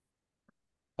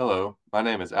Hello, my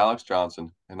name is Alex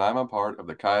Johnson, and I'm a part of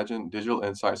the QIAGEN Digital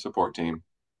Insight Support Team.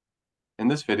 In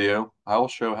this video, I will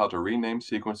show how to rename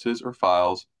sequences or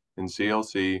files in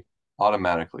CLC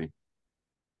automatically.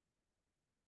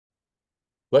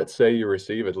 Let's say you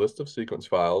receive a list of sequence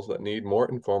files that need more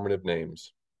informative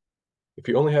names. If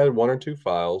you only had one or two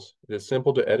files, it is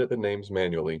simple to edit the names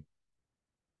manually.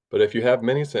 But if you have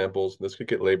many samples, this could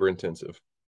get labor-intensive.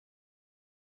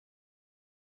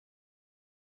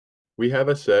 We have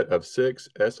a set of 6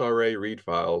 SRA read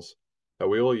files that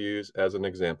we will use as an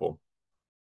example.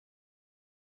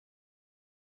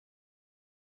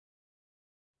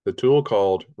 The tool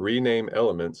called Rename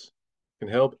Elements can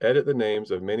help edit the names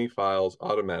of many files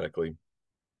automatically.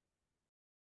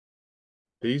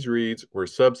 These reads were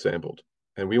subsampled,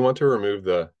 and we want to remove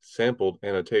the sampled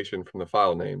annotation from the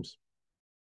file names.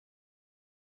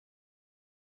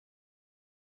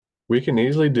 We can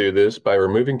easily do this by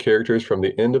removing characters from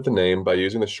the end of the name by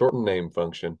using the shorten name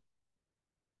function.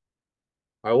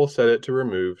 I will set it to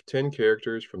remove 10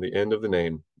 characters from the end of the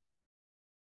name.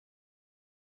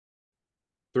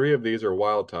 3 of these are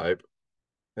wild type,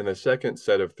 and the second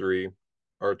set of 3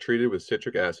 are treated with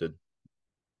citric acid.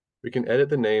 We can edit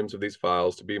the names of these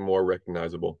files to be more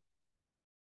recognizable.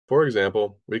 For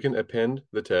example, we can append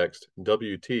the text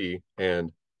WT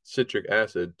and citric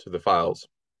acid to the files.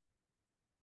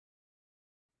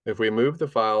 If we move the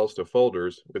files to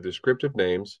folders with descriptive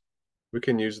names, we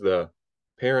can use the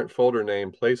parent folder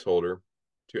name placeholder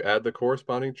to add the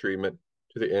corresponding treatment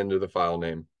to the end of the file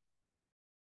name.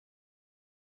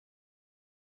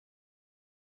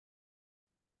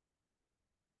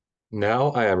 Now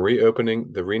I am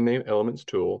reopening the Rename Elements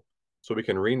tool so we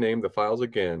can rename the files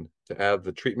again to add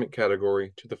the treatment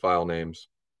category to the file names.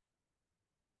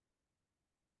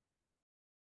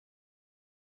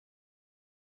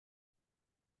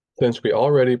 Since we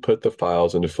already put the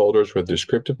files into folders with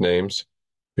descriptive names,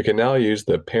 we can now use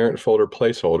the parent folder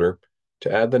placeholder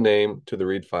to add the name to the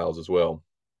read files as well.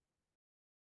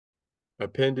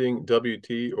 Appending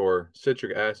WT or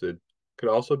citric acid could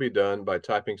also be done by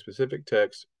typing specific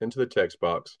text into the text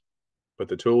box, but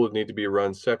the tool would need to be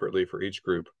run separately for each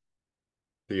group.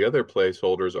 The other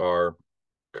placeholders are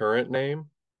current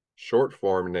name, short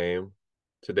form name,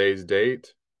 today's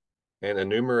date, and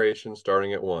enumeration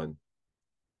starting at 1.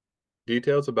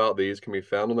 Details about these can be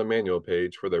found on the manual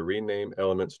page for the Rename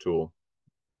Elements tool.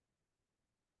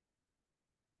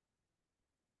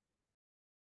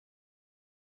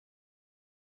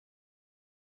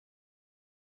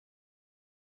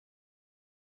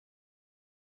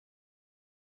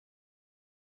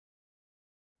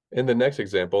 In the next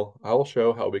example, I will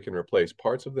show how we can replace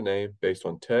parts of the name based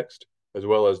on text as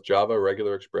well as Java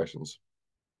regular expressions.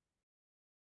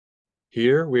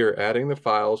 Here we are adding the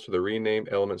files to the Rename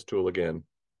Elements tool again.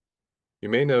 You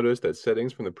may notice that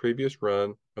settings from the previous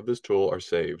run of this tool are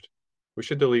saved. We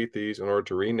should delete these in order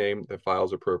to rename the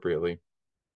files appropriately.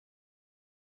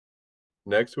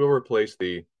 Next, we'll replace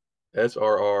the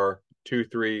SRR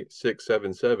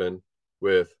 23677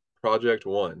 with Project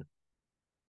 1.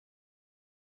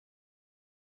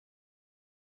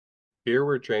 Here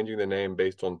we're changing the name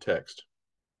based on text,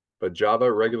 but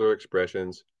Java regular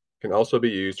expressions can also be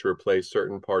used to replace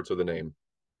certain parts of the name.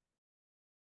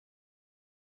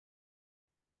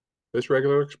 This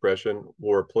regular expression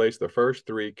will replace the first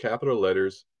 3 capital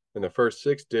letters and the first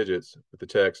 6 digits with the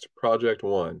text Project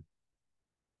 1.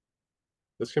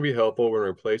 This can be helpful when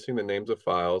replacing the names of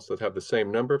files that have the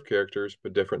same number of characters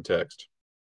but different text.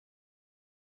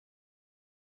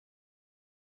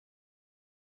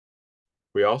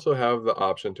 We also have the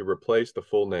option to replace the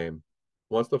full name.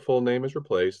 Once the full name is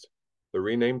replaced, the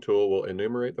Rename tool will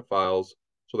enumerate the files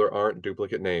so there aren't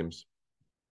duplicate names.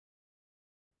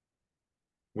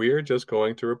 We are just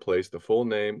going to replace the full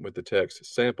name with the text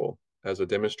sample as a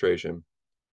demonstration.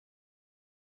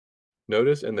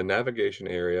 Notice in the navigation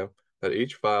area that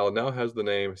each file now has the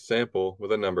name sample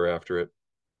with a number after it.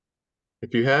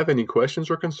 If you have any questions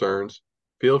or concerns,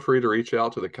 feel free to reach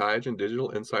out to the QIAGEN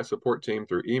Digital Insight Support Team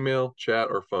through email, chat,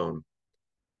 or phone.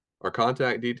 Our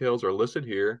contact details are listed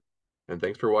here, and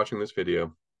thanks for watching this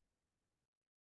video.